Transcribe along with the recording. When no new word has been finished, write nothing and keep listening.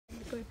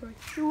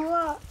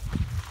GoPro.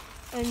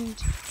 And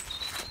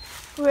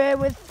we're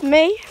with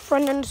me,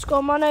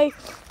 friend_Mono,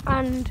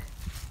 and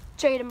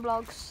Jadyn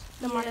Vlogs,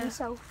 the man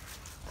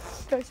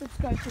himself. Go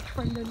subscribe to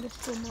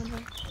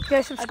friend_Mono.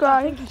 Go subscribe.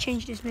 I think he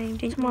changed his name,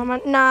 didn't he? My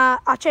man. Nah,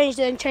 I changed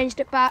it and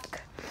changed it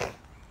back.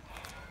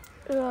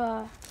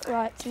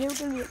 Right, So you're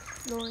going to be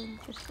exploring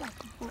just like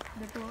the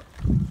book.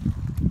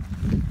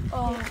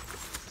 oh.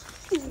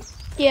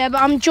 Yeah,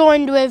 but I'm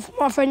joined with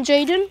my friend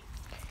Jadyn.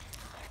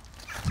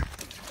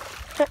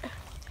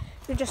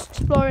 We're just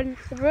exploring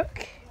the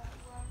brook.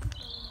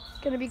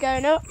 Gonna be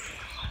going up.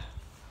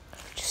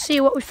 Just see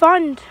what we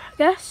find, I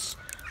guess.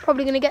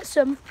 Probably gonna get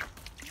some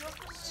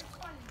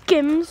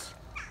skims.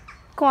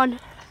 Go on.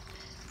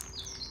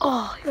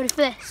 Oh, you ready for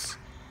this?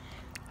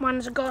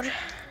 Man's a god.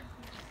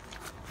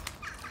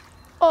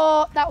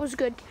 Oh, that was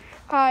good.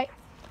 Alright.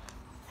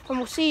 And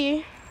we'll see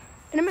you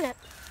in a minute.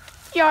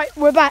 Yeah, right,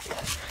 we're back.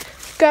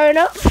 Going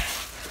up.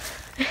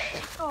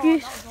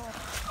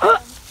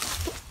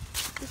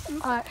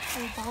 Alright.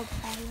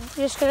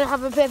 We're just going to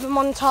have a bit of a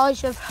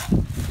montage of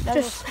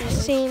just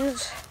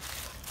scenes.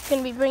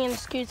 Going to be bringing the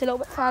scooters a little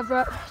bit further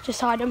up. Just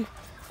hide them.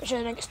 Make sure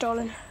they don't get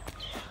stolen.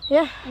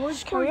 Yeah, we'll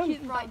just carry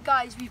on. Right,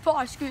 guys, we put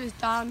our scooters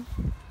down.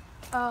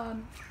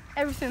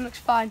 Everything looks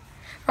fine.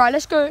 Right,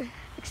 let's go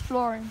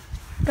exploring.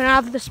 Going to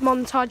have this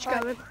montage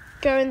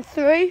going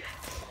through.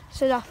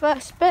 This is our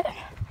first bit.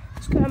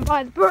 Let's go and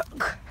by the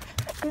brook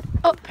and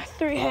up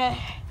through here.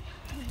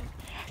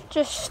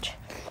 Just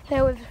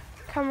here with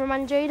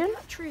cameraman Jadyn.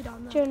 That tree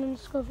down there.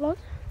 Jadyn_Vlog.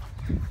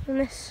 And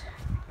this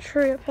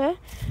tree up here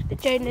that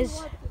Jadyn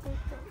is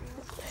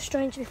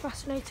strangely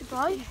fascinated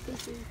by.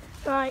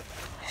 Right,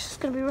 this is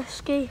going to be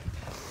risky.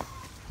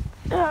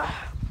 Oh,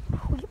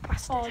 you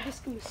bastard. Oh, this is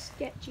going to be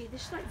sketchy.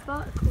 This is like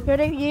vertical. You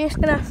ready? You're just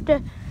going to have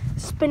to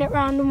spin it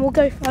round and we'll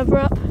go further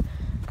up.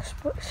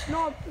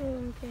 No,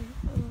 okay.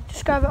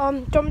 Just grab it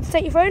on. Do you want me to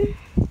take your phone?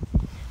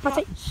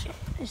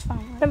 It's fine.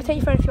 Right? Let me take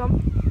your phone if you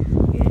want.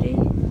 You ready?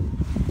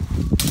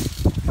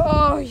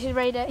 Oh, he's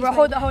made it. Right,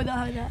 hold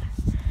that.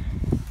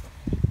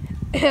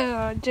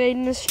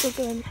 Jadyn is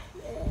struggling.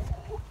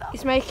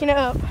 He's making it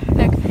up.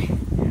 Look.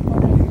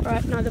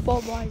 Right, now the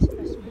ball wise.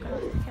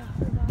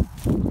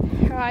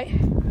 Right,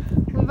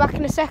 we'll be back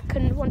in a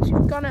second once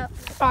we've gone up.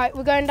 Right,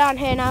 we're going down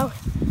here now.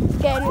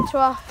 Getting into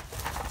our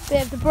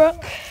bit of the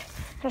brook.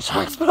 I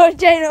tried to explore.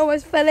 Jadyn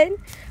almost fell in.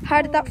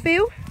 How did that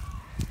feel?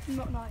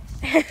 Not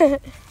nice.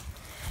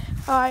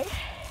 Alright.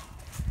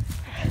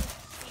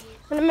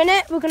 In a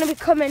minute, we're going to be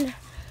coming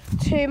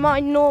to my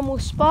normal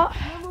spot.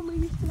 Remember when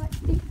we used to like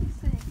sleep and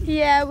sing?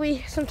 Yeah,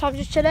 we sometimes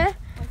just chill there.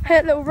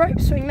 Hit a little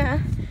rope swing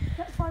there.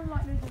 Let's find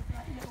like loads of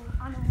like little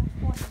animals'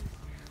 bodies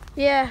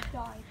Yeah.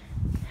 died.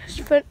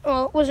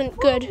 Well, it wasn't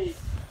good.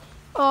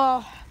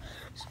 Oh.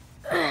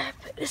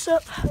 Pick this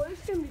up. Well,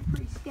 it's going to be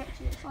pretty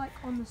sketchy. It's like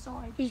on the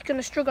side. He's going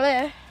to struggle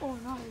here. Oh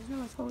no, there's no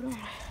one. Hold on.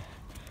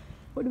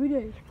 What do we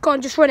do? Go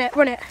on, just run it.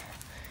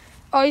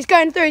 Oh, he's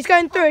going through.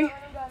 I'm going.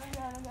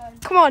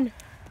 Come on.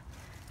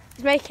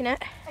 He's making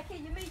it. Okay,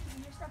 you're making it.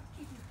 You just have to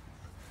keep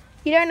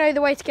it. You don't know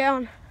the way to get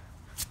on.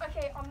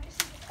 Okay, I'm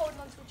just holding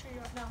onto the tree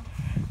right now.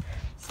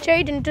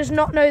 Jadyn does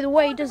not know the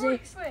way, does he?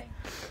 Rope swing.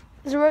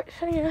 There's a rope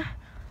swing, yeah.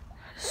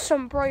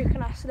 Some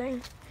broken ass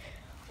thing.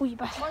 Oh, you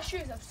bastard. My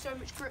shoes have so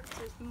much grip to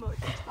this mud.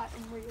 It's like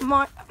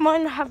unreal.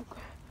 Mine have.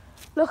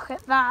 Look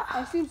at that.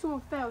 I assume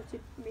someone failed to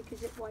make a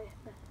zip wire.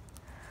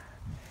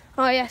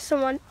 Oh yeah,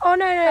 someone. Oh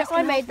no, That's I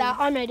gonna made happen. that.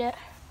 I made it.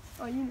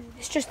 Oh, you made it.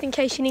 It's just in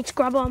case you need to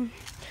grab on,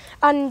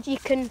 and you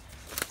can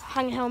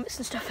hang helmets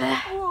and stuff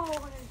here. Oh, I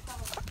nearly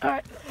fell. All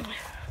right.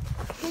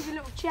 Here's a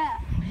little chair.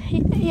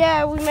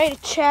 Yeah, we made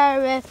a chair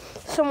where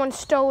someone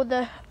stole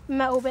the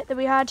metal bit that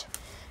we had,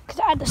 because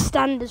it had the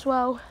stand as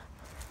well.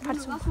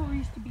 That's what we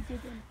used to be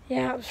digging.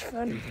 Yeah, it was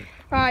fun.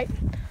 Right,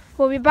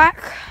 we'll be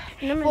back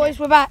in a minute. Boys,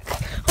 we're back.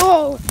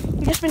 Oh,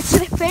 we've just been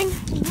slipping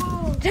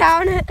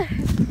down it.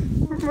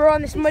 We're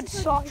on this mud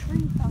slide.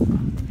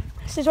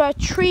 This is where a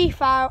tree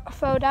fell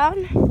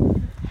down.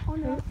 Oh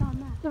no, it's down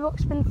there. The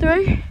rock's been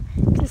through.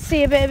 You can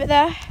see a bit of it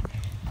there.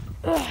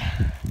 Ugh.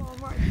 Oh,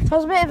 right. That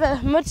was a bit of a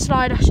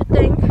mudslide, I should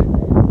think.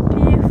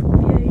 Beautiful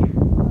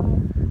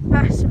view.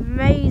 That's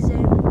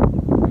amazing.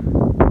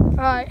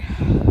 Right,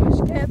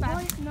 let's get it back.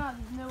 Right now,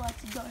 there's nowhere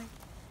to go.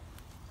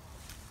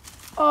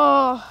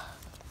 Oh,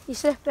 you're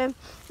slipping.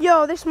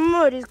 Yo, this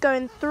mud is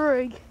going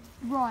through.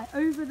 Right,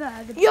 over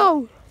there.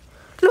 Yo,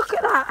 look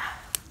at that.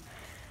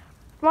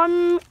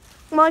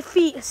 My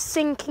feet are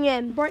sinking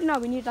in. Right now,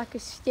 we need like a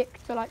stick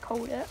to like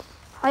hold it.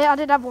 I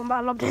did have one, but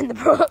I lobbed it in the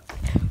brook.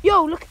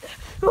 Yo, look at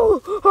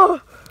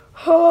that.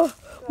 Oh,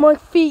 my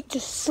feet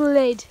just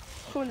slid.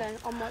 Come on then,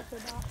 I might go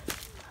back.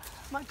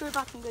 Might go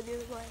back and go the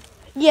other way.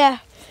 Yeah.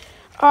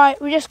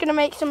 Alright, we're just going to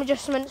make some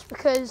adjustments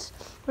because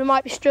we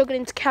might be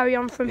struggling to carry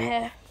on from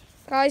here.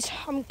 Guys,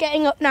 I'm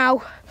getting up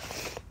now.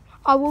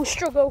 I will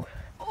struggle.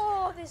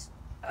 Oh, this.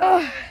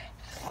 My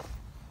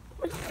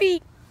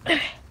feet.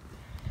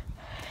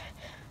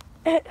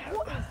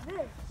 What is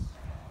this?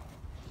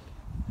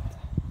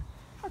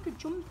 I could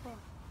jump there.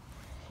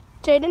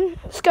 Jadyn,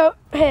 let's go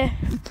here.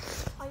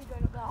 How are you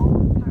going up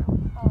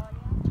there?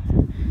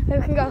 Maybe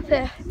we can go up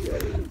here.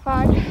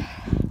 Right.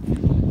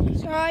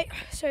 It's alright.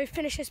 So we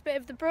finished this bit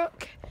of the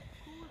brook.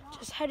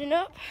 Just heading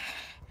up.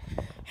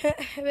 A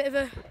bit of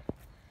a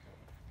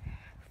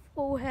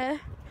fall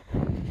here.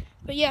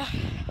 But yeah.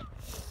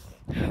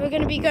 We're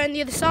going to be going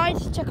the other side,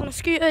 check on the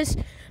scooters,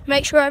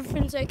 make sure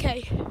everything's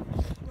okay.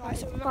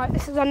 Right,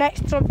 this is our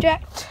next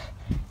object.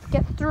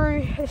 Get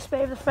through this bit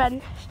of the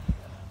fence.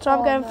 So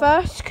I'm going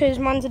first because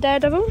mine's a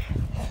daredevil.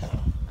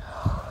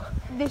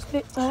 This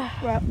bit's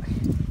right.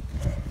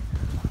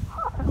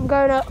 I'm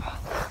going up.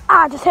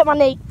 Ah, just hit my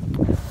knee.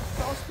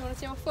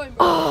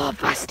 Oh,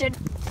 bastard.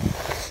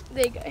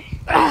 There you go.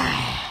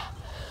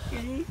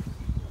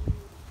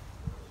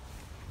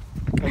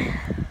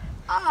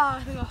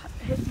 I think I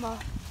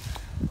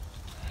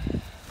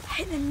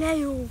hit the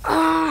nail.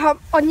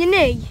 On your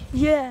knee?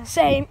 Yeah.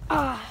 Same.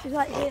 It's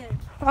like here.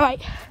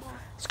 Right,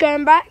 let's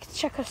going back to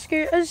check our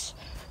scooters.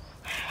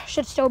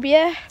 Should still be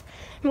here.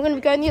 We're going to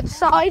be going the other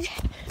side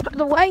of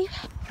the way.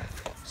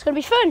 It's going to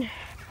be fun.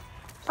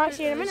 Right,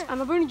 see you in a minute.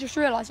 And I've only just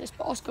realised this,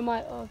 but Oscar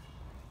might have.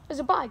 There's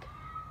a bag.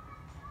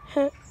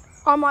 I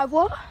might have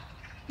what?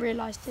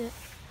 Realised it.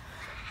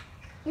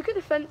 Look at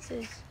the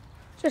fences.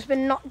 Just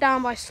been knocked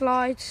down by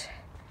slides.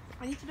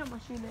 I need to do my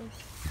shoelace.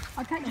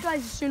 I'll catch you guys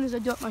as soon as I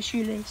do up my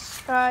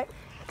shoelace. Right,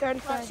 going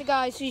first. Right, so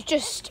guys, we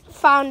just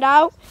found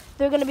out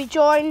they're going to be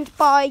joined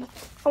by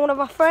one of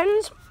our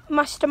friends,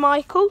 Master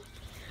Michael.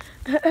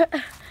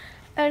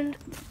 And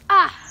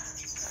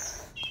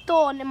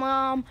thorn in my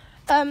arm.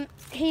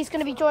 He's going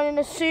to be joining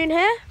us soon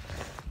here.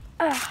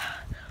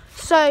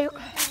 So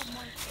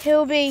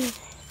he'll be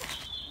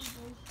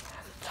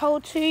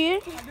told to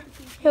you.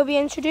 He'll be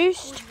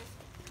introduced.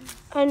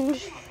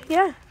 And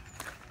yeah,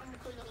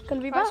 going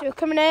to be back. So we're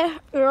coming here.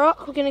 We're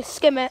up. We're going to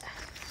skim it.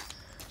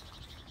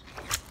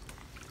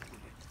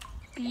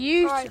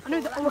 Beautiful. Right, I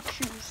know the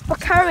shoes. We're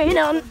carrying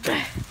on.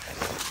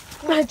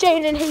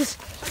 Jadyn his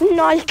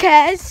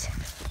Nikes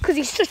because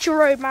he's such a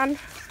road man.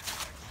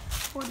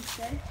 What did you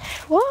say?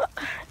 What?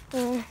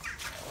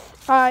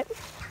 Alright.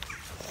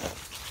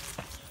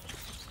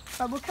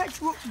 We'll catch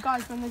you up,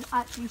 guys, when there's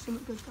actually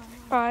something good going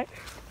on. Alright.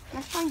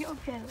 Let's try and get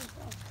up here.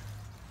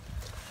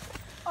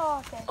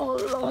 Oh, okay. Oh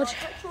Lord.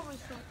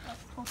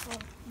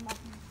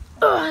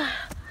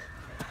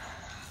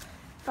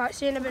 Right,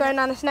 see you in a bit. Going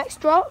down this next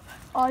drop.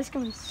 Oh, it's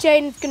going to be...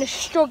 Jadyn's going to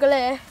struggle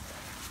here.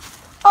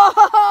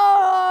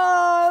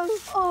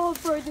 Oh,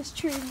 bro, this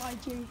tree, my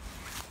G.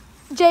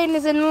 Jadyn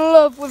is in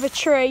love with a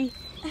tree.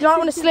 You might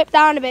want to slip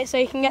down a bit so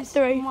you can get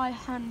through. My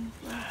hand.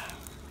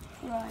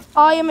 Right.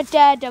 I am a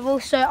daredevil,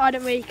 so I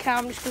don't really care.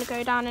 I'm just going to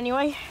go down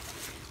anyway.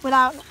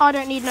 I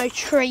don't need no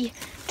tree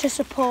to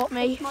support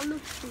me.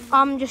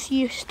 I'm just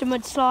used to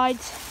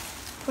mudslides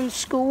from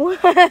school.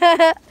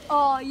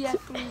 Oh, yeah,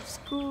 from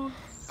school.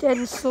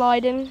 Jadyn's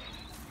sliding.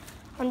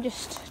 I'm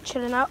just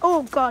chilling out.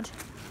 Oh, God.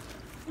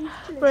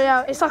 Really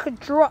out. It's like a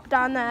drop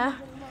down there.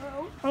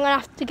 I'm going to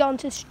have to go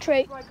onto this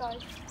tree. Right,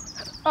 guys.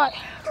 Right,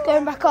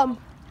 going back on.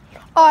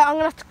 Alright, I'm going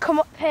to have to come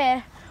up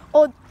here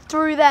or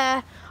through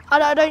there.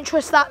 I don't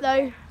trust that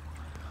though.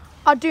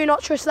 I do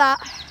not trust that.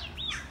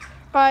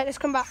 Right, let's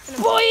come back.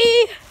 Boy!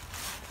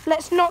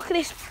 Let's knock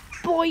this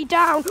boy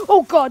down.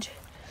 Oh God.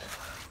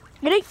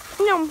 Ready?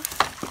 Nom.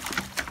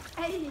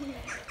 Hey.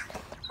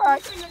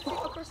 Alright.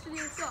 Across to the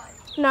other side?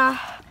 Nah,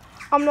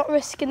 I'm not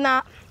risking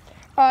that.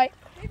 Alright.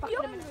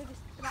 Follow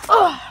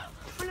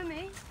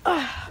me.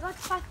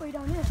 That's halfway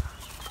down here.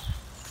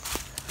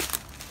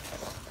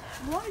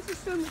 Why is this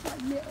so much like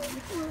little?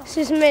 This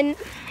is mint.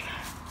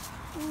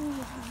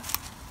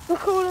 Look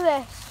at all of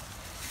this.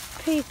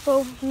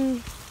 People.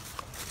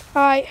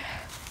 Alright.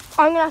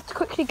 I'm going to have to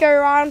quickly go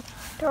around.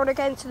 Don't want to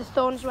get into the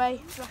thorns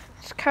way.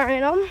 Just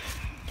carrying on.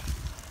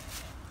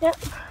 Yep.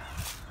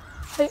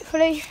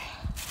 Hopefully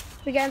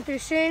we're getting through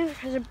soon.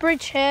 There's a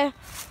bridge here.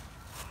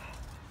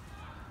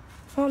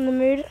 On the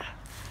mood.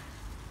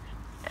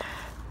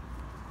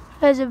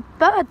 There's a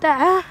bird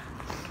there.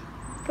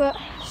 But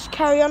just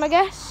carry on, I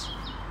guess.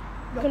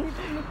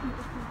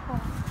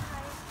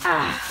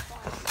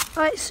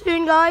 Right,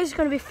 soon guys,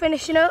 going to be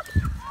finishing up.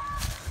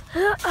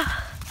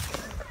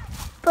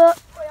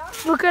 But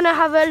we're going to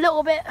have a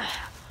little bit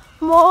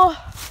more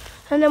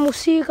and then we'll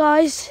see you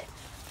guys in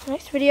the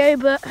next video,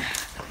 but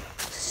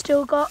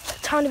still got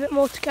a tiny bit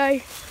more to go.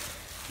 And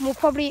we'll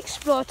probably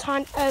explore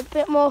a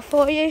bit more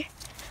for you.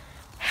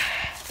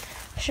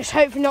 Just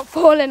hope you're not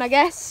falling, I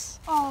guess.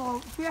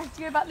 Oh, we have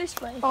to go back this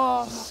way.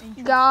 Oh,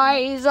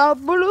 skies are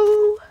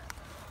blue,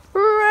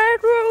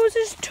 red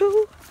roses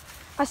too.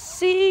 I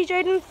see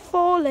Jadyn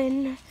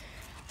falling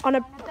on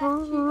a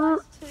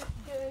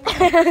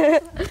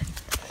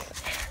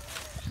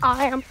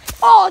I am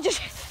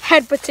just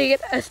headbutting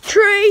at a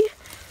tree.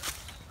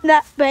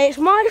 That makes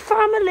my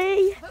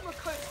family.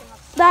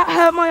 That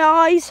hurt my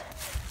eyes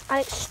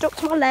and it stuck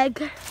to my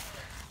leg.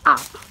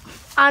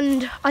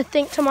 And I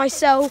think to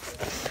myself,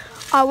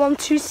 I want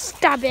to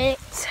stab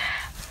it.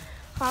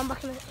 I'm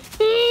back in the...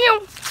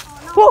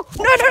 Oh,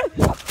 no.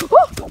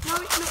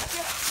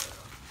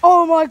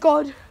 Oh my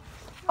God.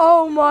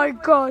 Oh my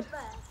God.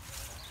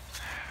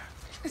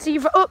 It's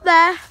either up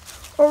there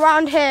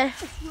around here.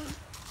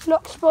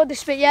 Not explored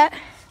this bit yet.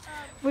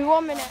 We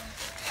 1 minute.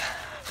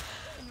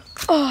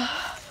 Oh.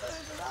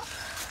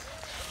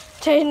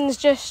 Jadyn's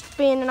just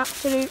being an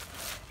absolute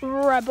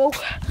rebel,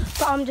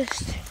 but I'm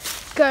just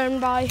going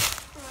by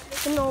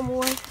the normal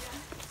way.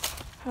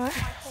 Right.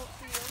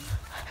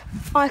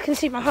 I can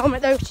see my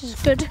helmet though, which is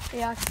good.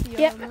 Yeah, I can see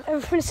your helmet.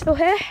 Everything's still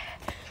here.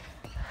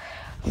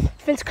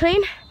 Everything's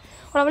clean.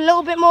 We'll have a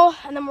little bit more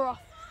and then we're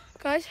off.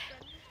 Guys,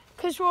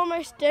 because we're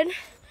almost done,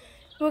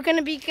 we're going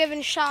to be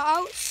giving shout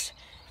outs.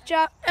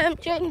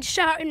 Jadyn's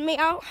shouting me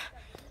out.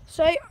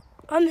 So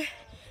I'm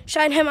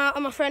shouting him out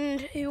and my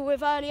friend who we were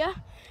with earlier.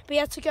 But he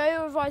had to go,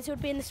 otherwise he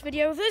would be in this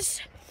video with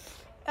us.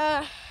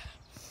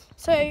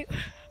 So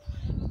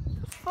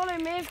follow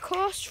me, of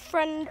course,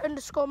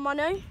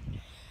 friend_mono.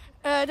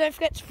 Don't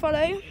forget to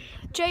follow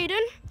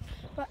Jadyn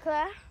back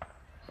there.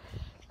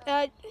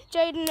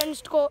 Jadyn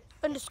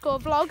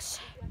 __ vlogs,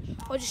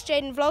 or just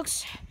Jadyn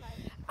vlogs.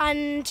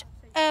 And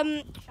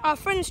our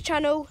friend's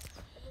channel,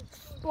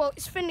 well,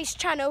 it's Finley's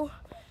channel,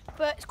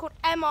 but it's called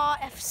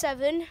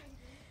MRF7.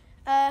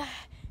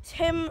 It's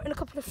him and a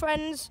couple of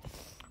friends.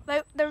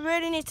 They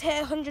really need to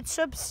hit 100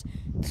 subs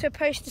to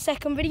post the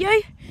second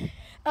video.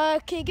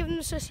 Can you give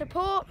them some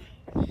support?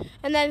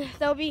 And then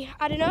they'll be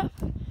adding up.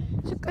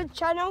 It's a good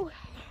channel.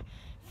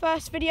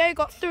 First video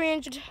got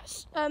 300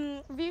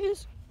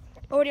 views.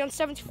 Already on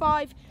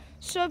 75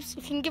 subs.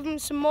 If you can give them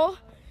some more.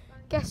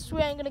 Guess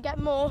we ain't going to get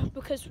more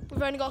because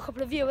we've only got a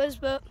couple of viewers,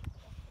 but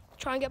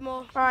try and get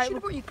more. Alright, should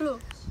have brought your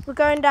gloves. We're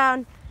going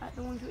down. Like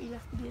the ones that you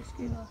left for your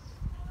scooter.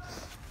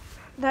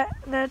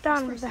 They're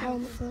down with the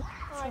helmet.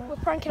 Alright, we're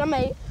pranking our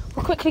mate.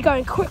 We're quickly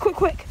going.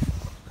 Quick.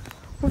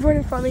 We're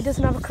running from him. He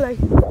doesn't have a clue.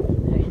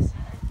 There he is.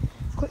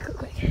 Quick.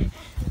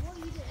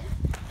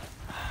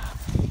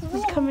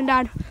 He's coming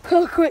down.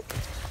 Oh, quick.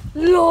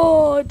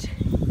 Lord.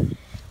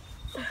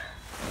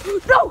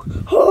 No!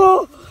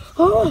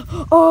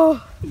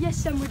 Oh. Yes,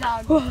 Sam, we're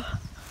down. Right.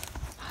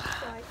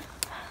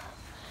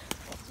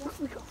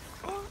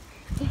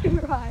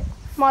 Right.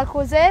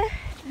 Michael's here.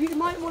 You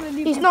might want to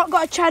leave. He's not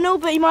got a channel,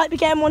 but he might be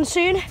getting one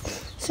soon.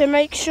 So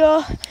make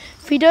sure,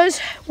 if he does,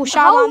 we'll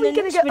shout out in the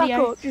next video. Back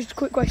up? Just a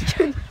quick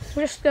question.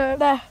 We'll just go up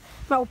there.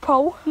 Metal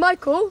pole.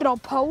 Michael. Good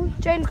old pole.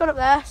 Jane's got up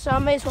there, so I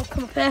may as well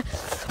come up here.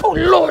 Oh,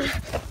 Lord.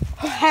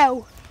 Oh,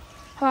 hell.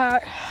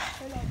 Alright.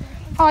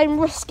 I'm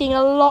risking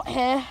a lot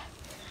here.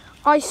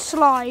 I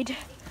slide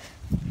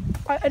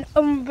an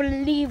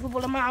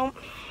unbelievable amount.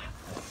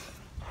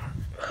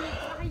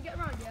 How you get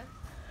around, yeah?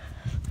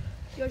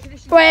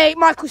 Wait,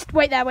 Michael's,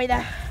 wait there.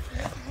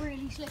 It's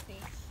really slippy.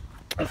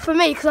 For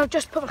me, because I've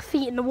just put my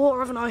feet in the water,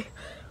 haven't I?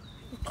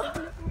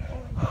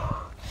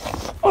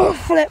 Oh,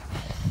 flip.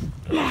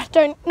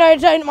 Don't,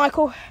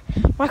 Michael.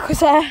 Michael's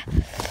there.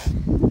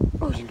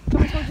 Oh, can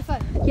I hold your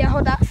phone? Yeah,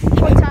 hold that.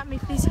 Point at me,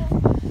 please.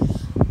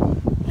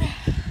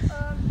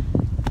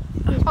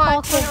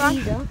 Alright, turn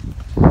around.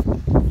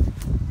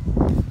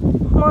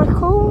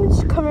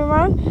 Michael's coming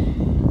around.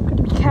 Got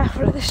to be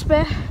careful at this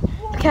bit.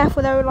 Be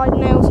careful, there are like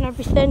nails and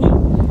everything.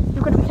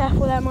 You've got to be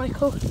careful there,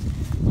 Michael.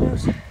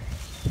 Nails.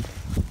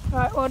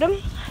 Right,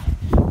 Autumn.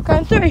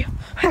 Going through.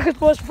 Because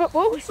balls for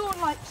football. It's sort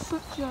of like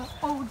such an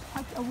old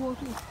type of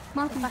walking.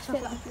 Michael, that's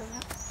it.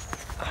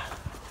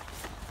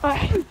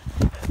 Alright.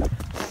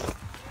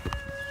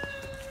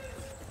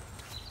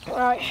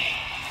 Right.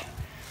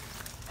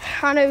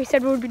 I know we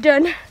said we would be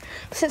done,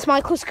 but since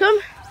Michael's come,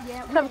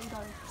 yeah,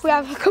 we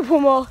have a couple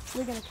more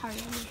we're going to carry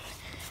on.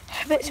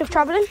 bits of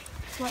travelling.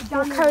 Right,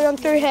 we'll carry on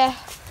through here.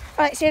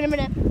 Alright, see you in a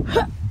minute.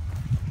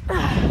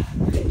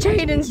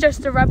 Jadyn's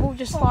just a rebel,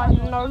 just like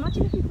no.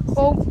 Imagine if you put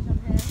sensors on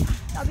here.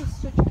 That'd be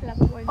such a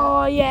clever way.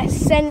 Oh yeah,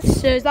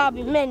 sensors, that'd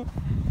be mint.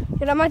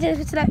 You know, imagine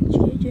if it's like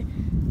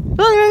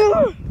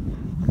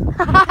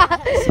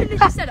As soon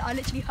as you said it, I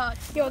literally heard.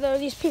 Yo, there are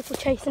these people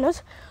chasing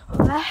us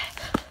over there.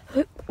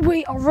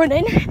 We are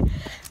running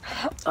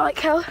like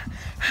hell.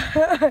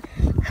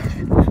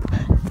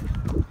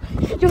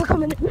 You're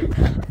coming.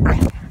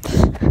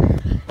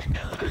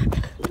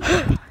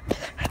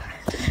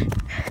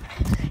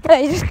 Yeah,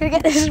 you're just gonna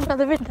get this by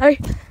the window.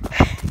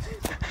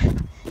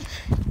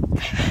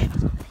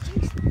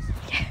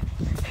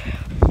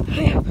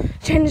 Yeah.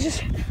 Jadyn's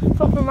just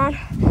flopping around.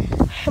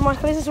 And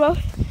Michael is as well.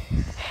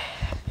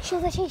 Sure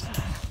they're chasing us?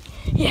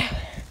 Yeah.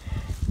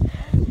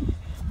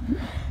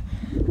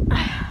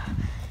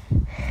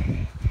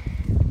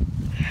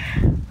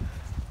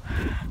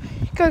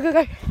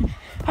 Go.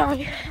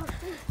 Alright.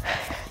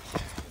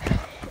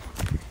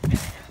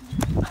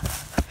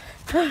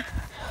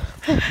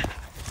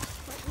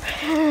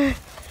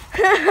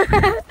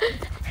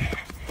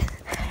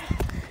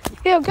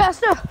 Yo, get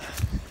us now.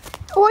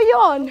 What are you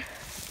on?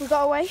 We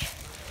got away.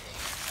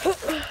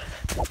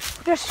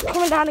 Just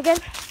coming down again.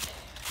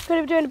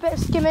 Going to be doing a bit of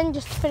skimming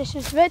just to finish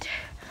this vid.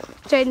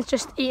 Jadyn's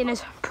just eating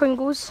his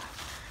Pringles.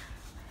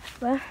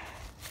 There.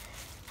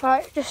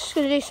 Right, just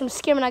going to do some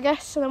skimming, I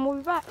guess, and then we'll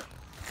be back.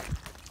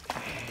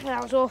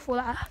 That was awful,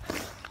 that.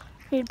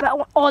 Need a better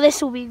one. Oh,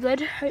 this will be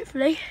good,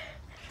 hopefully.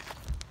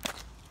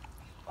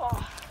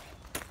 Oh.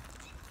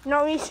 You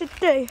know what we should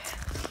do?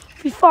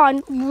 If you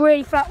find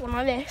really flat one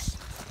like this.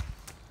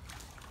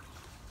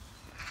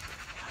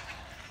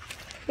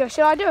 Yo,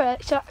 should I do it?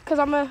 Because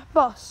I'm a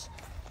boss.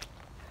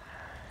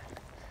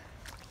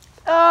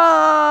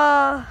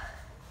 Oh,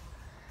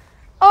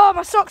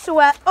 my socks are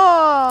wet.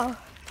 Oh,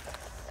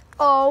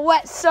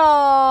 wet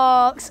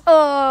socks.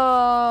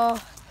 Oh,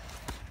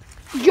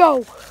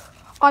 yo,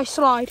 I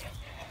slide.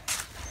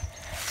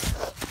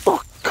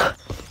 Fuck.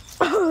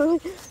 Oh,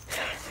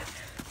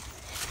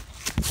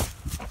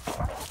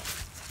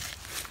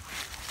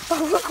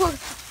 look.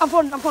 I'm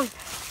falling.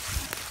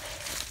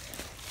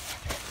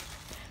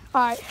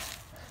 Alright.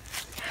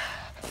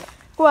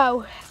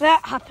 Well,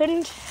 that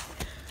happened.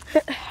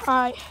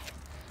 Alright.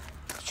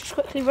 Let's just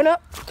quickly run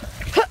up.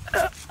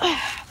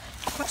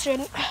 That's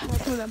in.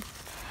 Come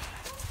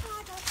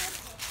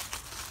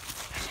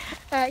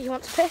on. You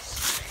want to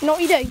piss? You know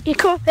what you do? You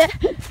come up here.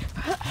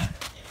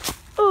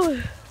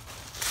 Oh,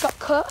 got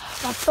cut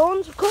by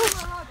thorns, of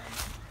course.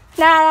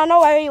 Nah,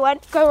 not where he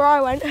went. Go where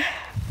I went.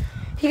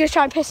 You're going to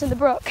try and piss in the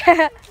brook.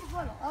 Look,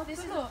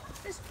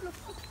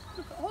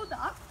 hold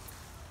that.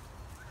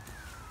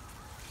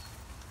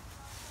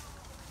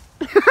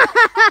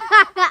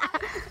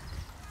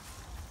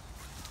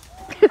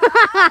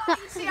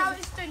 You see how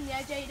it's done,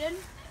 yeah, Jadyn?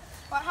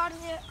 Right, how do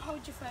you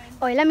hold your phone?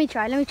 Oh, let me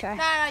try. No, you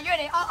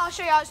ready? I'll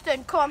show you how it's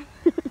done. Come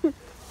on.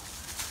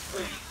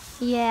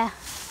 Yeah.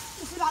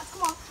 This is like,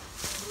 come on.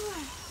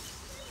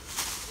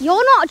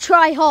 You're not a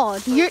try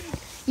hard.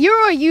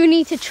 You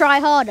need to try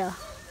harder.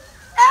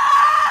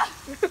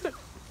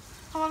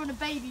 I'm having a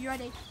baby. You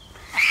ready?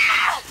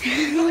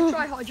 You're not a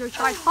try hard, you're a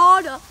try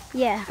harder.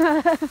 Yeah.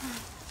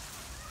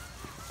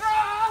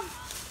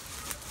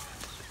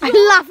 I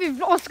laugh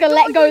if Oscar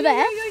let go there.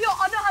 Yo,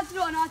 I know how to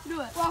do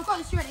it, Well, I've got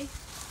this ready.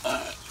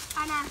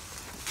 Anna.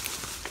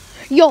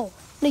 Yo,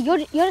 no,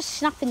 you're just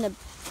snapping the.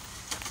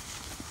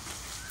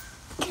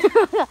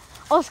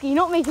 Oscar, you're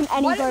not making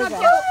any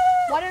progress.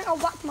 Why don't I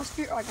whack my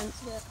scooter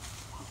against it?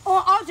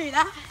 Oh, I'll do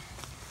that.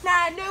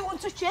 Nah, no one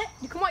touch it.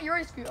 You can whack your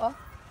own scooter.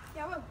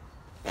 Yeah, I will.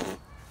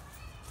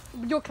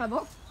 You're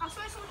clever. I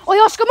swear someone.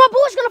 Oh, Oscar, my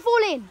ball's gonna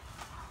fall in.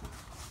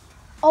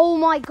 Oh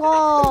my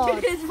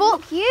god.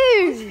 Fuck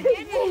you.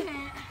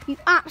 You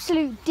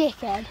absolute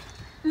dickhead.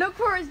 Look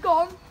where it's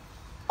gone.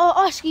 Oh,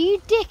 Oscar, you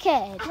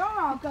dickhead. You're right,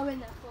 I'll go in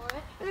there for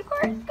it. Look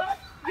where it's gone.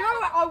 You're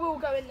right, I will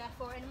go in there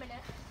for it in a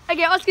minute.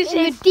 Okay, Oscar's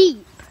In the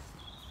deep.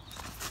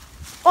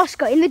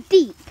 Oscar, in the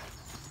deep.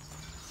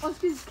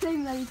 Oscar's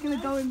claiming that he's going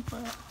to go in for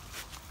it.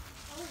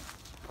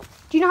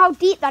 Do you know how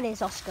deep that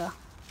is, Oscar?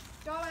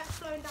 Go out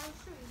flowing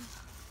downstream.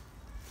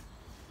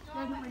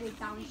 There's not really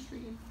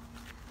downstream.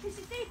 Is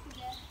it deep, is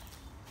it?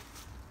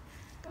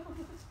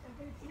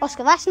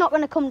 Oscar, that's not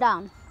going to come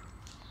down.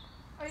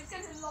 Oh, he's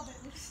going to love it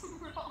with some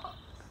rock.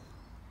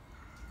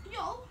 Yo.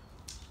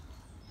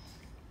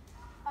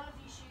 I love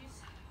these shoes.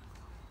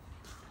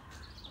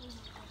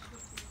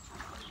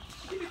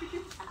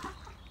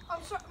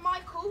 I'm sorry,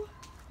 Michael.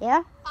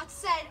 Yeah? I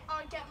said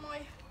I would get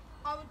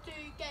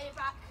it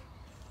back.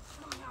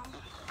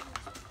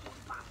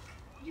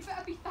 You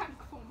better be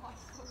thankful,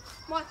 Michael.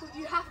 Michael,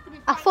 you have to be I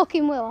thankful.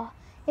 fucking will.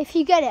 If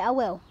you get it, I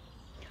will.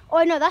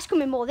 Oh no, that's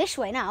coming more this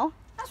way now.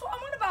 That's what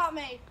I'm on about,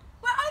 mate.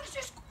 Well, I was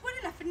just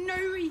winning there for no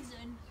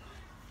reason.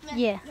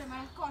 Yeah. No,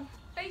 man, go on.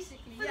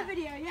 Basically, For the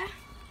video, yeah?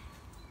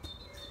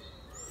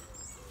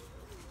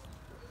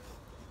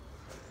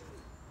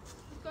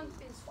 He's going to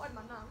be in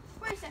Spider-Man now.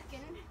 Wait a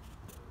second.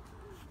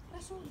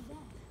 That's already there.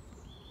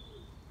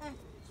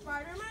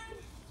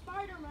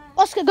 Spider-Man.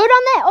 Oscar, go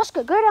down there.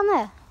 Oscar, go down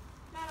there.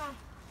 No.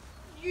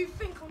 You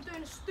think I'm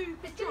doing a stupid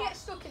It's going to drop? get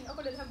stuck in all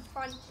of them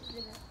branches, isn't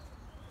it?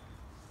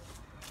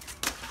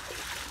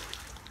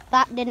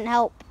 That didn't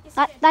help.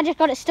 That just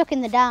got it stuck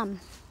in the dam.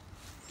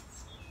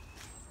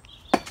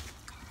 Don't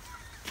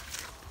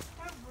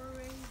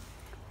worry.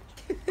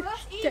 Well,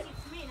 that's easy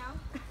for me now.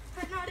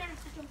 But no, I don't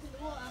have to jump in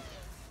the water.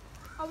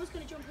 I was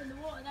going to jump in the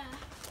water there.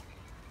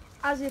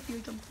 As if you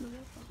were jumping in the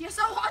water. Yes,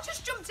 I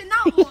just jumped in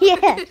that water.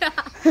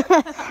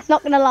 Yeah.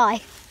 Not gonna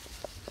lie.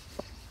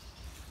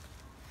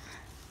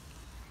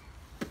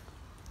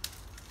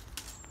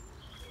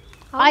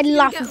 I'd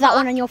laugh with that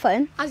one on your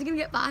phone. How's he going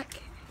to get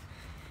back?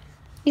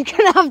 You're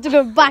gonna have to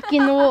go back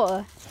in the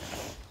water.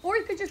 Or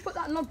you could just put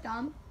that log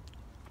down.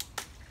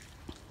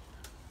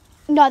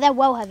 No, they're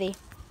well heavy.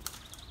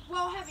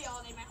 Well, heavy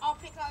are they, mate? I'll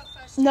pick that up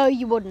first. No,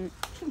 you wouldn't.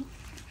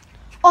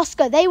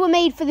 Oscar, they were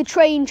made for the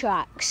train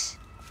tracks.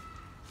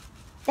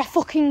 They're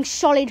fucking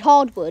solid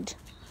hardwood.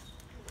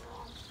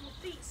 My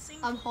feet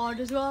sink. I'm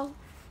hard as well.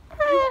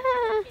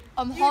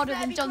 I'm You harder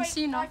better than be John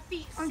grateful my Cena.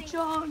 feet I'm sink.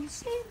 John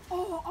Cena.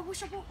 Oh, I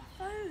wish I brought my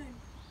phone.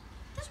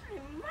 That's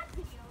really mad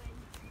videoing.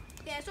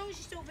 Yeah, as long as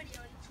you're still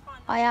videoing, it's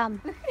fine. I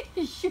am.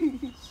 His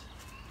shoes.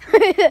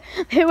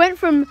 It went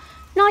from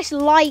nice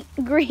light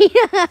green,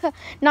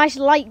 nice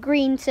light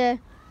green to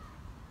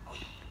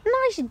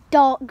nice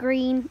dark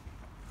green.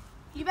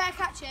 You better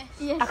catch it.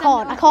 Yeah, I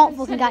can't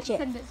fucking catch it.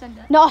 Send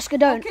it. No, Oscar,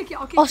 don't. I'll kick it,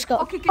 I'll kick it, Oscar.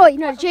 I'll kick it. Oh,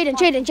 no, Jadyn.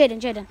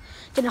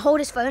 Jadyn, hold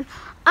his phone.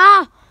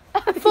 Ah,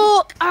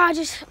 fuck. You're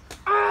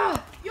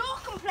complaining, You're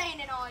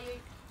complaining, are you?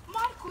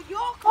 Michael,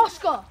 you're complaining.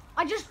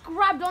 I just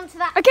grabbed onto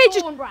that. Okay,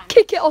 just thorn branch.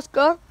 kick it,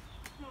 Oscar.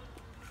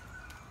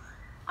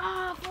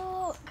 Ah,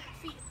 fuck.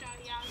 Feet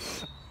dirty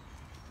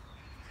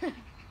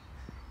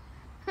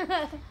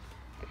out.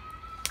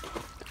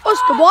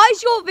 Oscar, why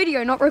is your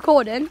video not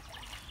recording?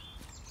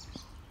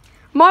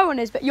 My one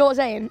is, but yours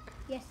ain't.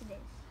 Yes, it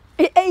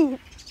is. It ain't.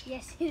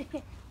 Yes, it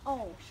is.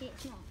 Oh, shit,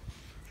 it's not.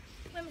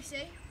 Let me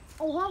see.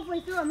 Oh,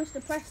 halfway through, I must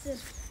have pressed the...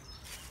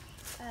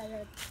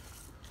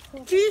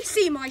 Do you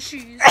see my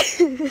shoes?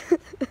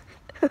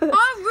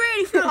 I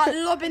really feel like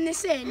lobbing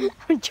this in.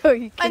 I'm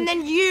joking. And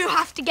then you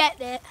have to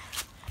get it.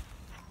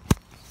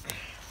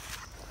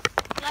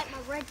 Like my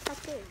red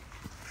tattoo.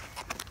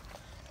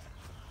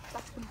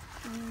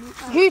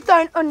 You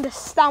don't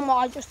understand what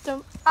I just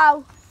done.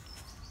 Ow.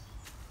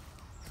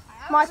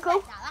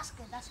 Michael? That's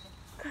good, that's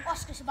good.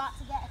 Oscar's about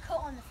to get a cut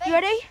on the face. You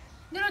ready?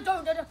 No,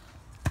 don't.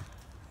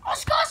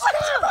 Oscar!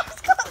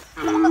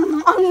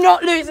 I'm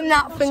not losing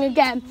that thing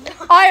again.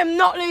 I am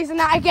not losing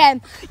that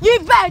again. You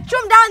better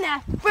jump down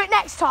there for it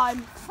next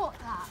time. Fuck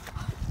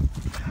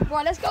that.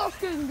 Right, let's go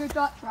upstairs and go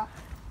dirt track.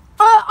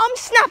 I'm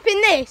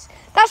snapping this.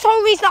 That's the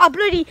whole reason that I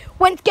bloody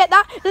went to get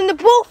that. Then the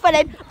ball fell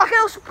in. I get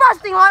all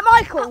spasting like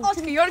Michael.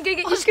 Oscar, you want to go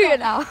get your scooter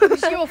now?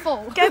 It's your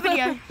fault. Get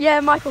video. Yeah,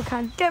 Michael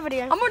can. Get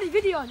video. I'm already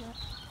videoing it.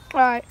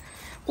 Alright.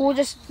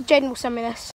 Jadyn will send me this.